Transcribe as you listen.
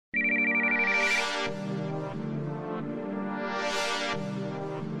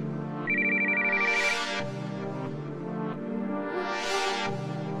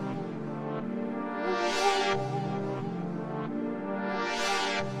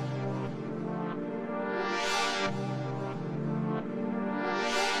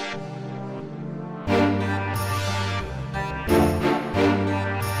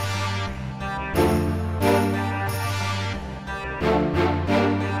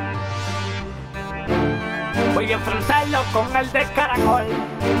Voy a enfrentarlo con el de Caracol,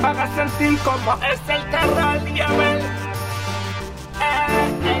 para sentir como es el terror. Y a ver,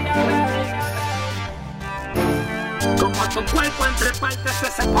 como tu cuerpo entre partes se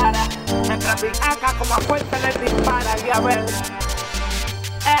separa, mientras mi AK como a fuerte le dispara. Y a ver,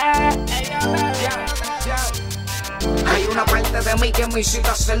 hay una parte de mí que me incita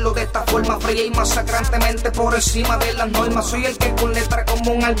a hacerlo de esta forma fría y masacrantemente por encima de las normas. Soy el que con letra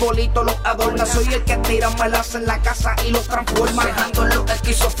como un arbolito los adorna. Soy el que tira malas en la casa y los transforma, dejándolos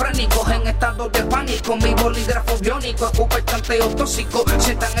esquizofrénicos en estado de pánico. Mi bolígrafo biónico escupa el canteo tóxico.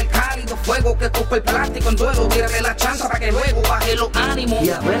 Sientan el cálido fuego que escupa el plástico en duelo. Tírale la chanza para que luego baje los ánimos.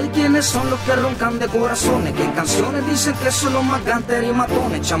 Y a ver quiénes son los que roncan de corazones, que en canciones dicen que son los más gantes y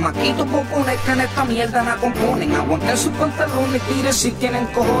matones. Chamaquitos popones que en esta mierda la componen. Aguanten sus pantalones, tiren si tienen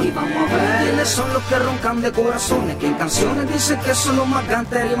cojones. Y vamos a ver quiénes son los que roncan de corazones, que en canciones dicen que son los más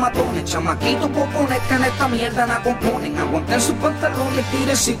gantes y matones. Chamaquitos popones que en esta mierda la componen. Aguanten sus pantalones,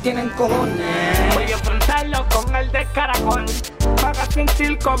 tiren si tienen cojones. voy a enfrentarlo con el de Caracol, para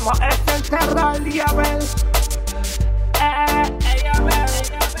sentir como es el terror. Y a ver,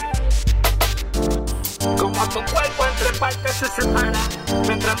 como tu cuerpo entre partes se separa,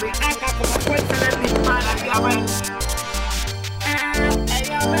 mientras mi AK como fuerte le dispara. Y a ver,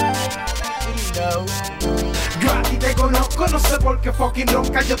 yo a ti te conozco, no sé por qué fucking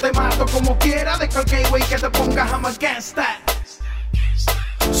ronca. Yo te mato como quiera, de cualquier way que te pongas, I'm against that.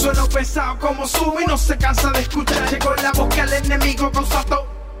 Sueno pesado como sube y no se cansa de escuchar. Llegó la voz que al enemigo causa todo.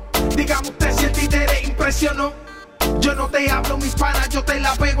 Dígame usted si el títere impresionó. Yo no te hablo, mis panas, yo te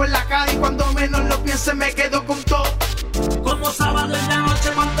la pego en la cara y cuando menos lo piense me quedo con todo. Como sábado en la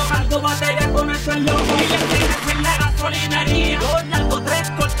noche cuando cargo batería con eso el loco y le tienes en la gasolinería. Yo largo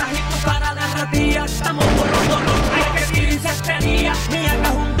 3 cortas y tu cara derretida. Estamos por los dos, hay que tirar insectería. Mi AK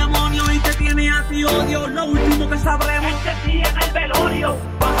es un demonio y te tiene a ti odio. Lo último que sabremos es que sí en el velorio.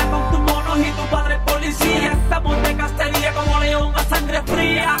 Baja con tus monos y tu padre es policía. Estamos de castería como león a sangre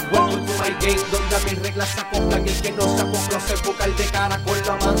fría. Welcome to my game, donde a mis reglas se acoplan y el que no se acopla se enfoca el de Caracol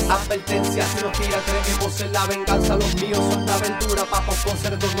lo amansa. Advertencia, si nos tira creemos en la venganza. Los míos son de aventura, papos con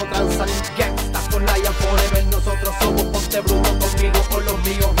cerdos no transan. Gangstas con Lion Forever, nosotros somos. Ponte bruto conmigo, con los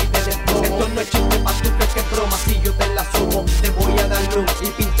míos y te desplomo. Esto no es chiste pa' tú crees que es broma, si yo te la sumo. Te voy a dar luz y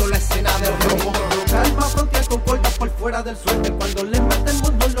pinto la escena del robo. Calma frontal con cuerdas por fuera del suéter. Cuando les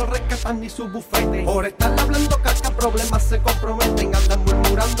metemos no lo rescatan ni su bufete. Por estar hablando caca, problemas se comprometen. Andan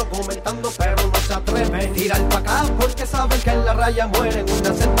murmurando, comentando, pero no se atreven. Tiran pa' acá porque saben que en la raya mueren. Un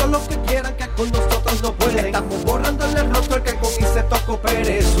acento lo que quieran que con nosotros no pueden. Estamos borrando el rostro que con insectos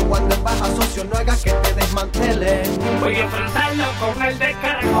coopere. Su anda en baja socio, no haga que te desmantelen. voy a enfrentarlo con el de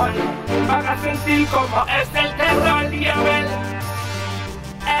Caracol, para sentir como es el terror. Y a ver,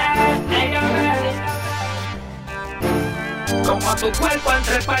 como tu cuerpo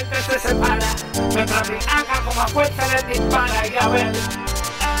entre partes se separa, mientras mi AK como a fuerte le dispara. Y a ver,